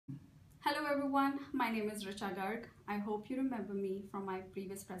Hello everyone, my name is Richa Garg. I hope you remember me from my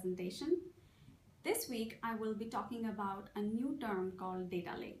previous presentation. This week I will be talking about a new term called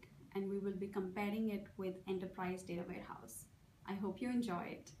data lake, and we will be comparing it with enterprise data warehouse. I hope you enjoy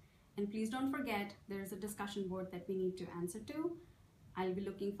it. And please don't forget there is a discussion board that we need to answer to. I'll be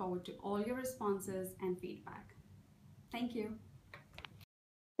looking forward to all your responses and feedback. Thank you.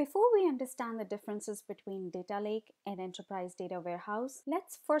 Before we understand the differences between data lake and enterprise data warehouse,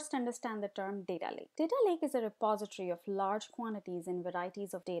 let's first understand the term data lake. Data lake is a repository of large quantities and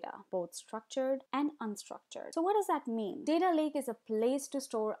varieties of data, both structured and unstructured. So what does that mean? Data lake is a place to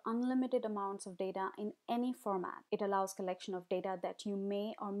store unlimited amounts of data in any format. It allows collection of data that you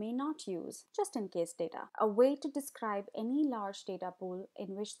may or may not use, just in case data. A way to describe any large data pool in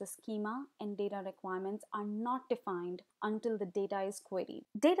which the schema and data requirements are not defined until the data is queried.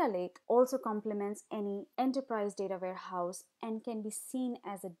 Data lake also complements any enterprise data warehouse and can be seen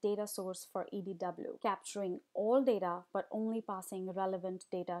as a data source for EDW, capturing all data but only passing relevant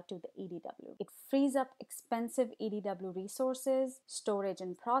data to the EDW. It frees up expensive EDW resources, storage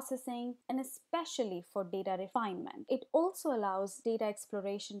and processing, and especially for data refinement. It also allows data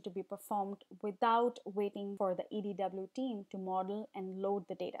exploration to be performed without waiting for the EDW team to model and load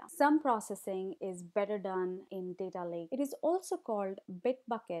the data. Some processing is better done in data lake. It is also called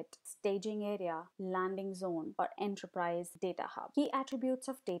Bitbucket, staging area, landing zone, or enterprise data hub. Key attributes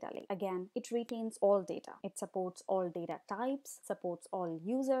of data lake. Again, it retains all data. It supports all data types, supports all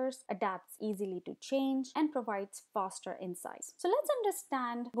users, adapts easily to change, and provides faster insights. So let's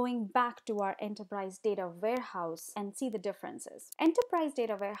understand, going back to our enterprise data warehouse, and see the differences. Enterprise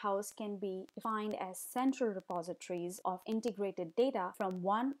data warehouse can be defined as central repositories of integrated data from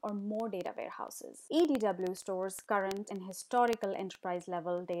one or more data warehouses. EDW stores current and historical enterprise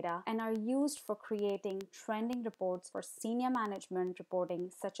level data and are used for creating trending reports for senior management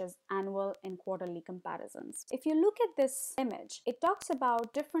reporting, such as annual and quarterly comparisons. If you look at this image, it talks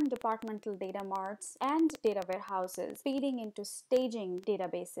about different departmental data marts and data warehouses feeding into staging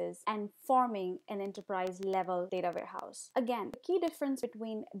databases and forming an enterprise level data warehouse. Again, the key difference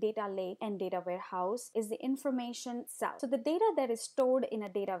between data lake and data warehouse is the information itself. So the data that is stored in a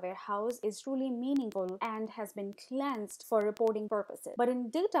data warehouse is truly meaningful and has been cleansed for reporting purposes. But in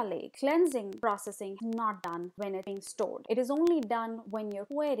data lake, cleansing processing is not done when it's being stored. It is only done when you're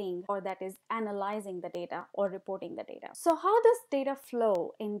querying, or that is analyzing the data or reporting the data. So how does data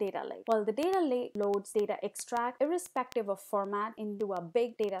flow in data lake? Well, the data lake loads data extract irrespective of format into a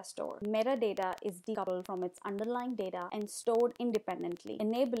big data store. Metadata is decoupled from its underlying data and stored independently,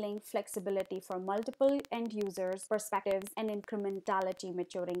 enabling flexibility for multiple end users, perspectives, and incrementality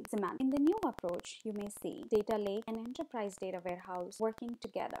maturing semantics. In the new approach, you may see data lake and enterprise data warehouse working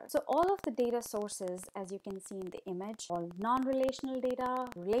together. So all of the data sources, as you can see in the image, all non-relational data,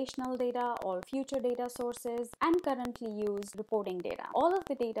 relational data, all future data sources, and currently used reporting data. All of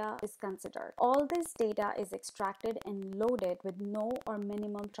the data is considered. All this data is extracted and loaded with no or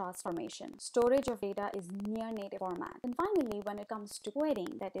minimum transformation. Storage of data is near native format. And finally, when it comes to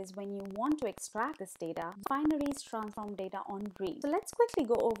querying, that is when you want to extract this data, binaries transform data on read. So let's quickly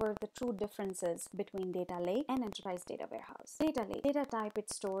go over the true differences between data lake and enterprise data warehouse. Data lake, data type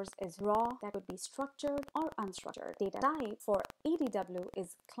it stores is raw, that could be structured or unstructured. Data type for EDW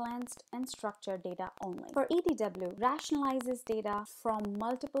is cleansed and structured data only. For EDW, rationalizes data from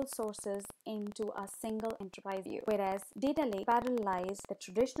multiple sources into a single enterprise view, whereas data lake parallelize the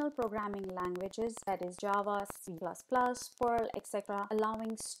traditional programming languages, that is Java, C++, Perl, etc.,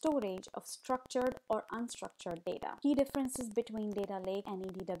 allowing storage of structured or unstructured data. Key differences between data lake and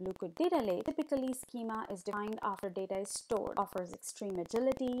EDW could data lake, typically schema is defined after data is stored, offers extreme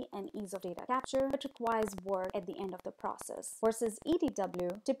agility and ease of data capture, but requires work at the end of the process. Versus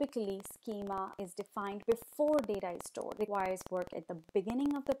EDW, typically schema is defined before data is stored, requires work at the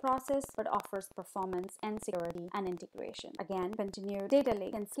beginning of the process, but offers performance and security and integration. Again, continued data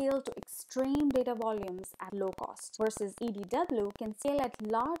lake can scale to extreme data volumes at low cost, versus EDW can scale at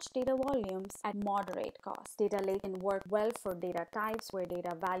large data volumes at moderate cost. Data lake can work well for data types where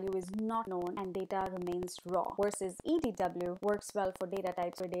data value is not known and data remains raw, versus EDW works well for data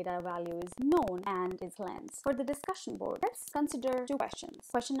types where data value is known and is cleansed. For the discussion board, let's consider two questions.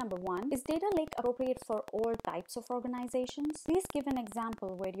 Question number one, is data lake appropriate for all types of organizations? Please give an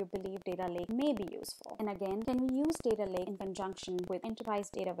example where you believe data lake may be useful. And again, can we use data lake in conjunction with enterprise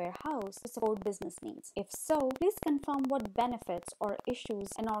data warehouse to support business needs? If so, please confirm what benefits or issues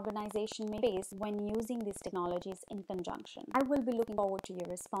an organization may face when using these technologies in conjunction. I will be looking forward to your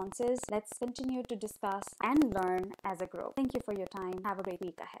responses. Let's continue to discuss and learn as a group. Thank you for your time. Have a great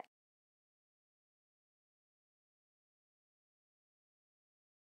week ahead.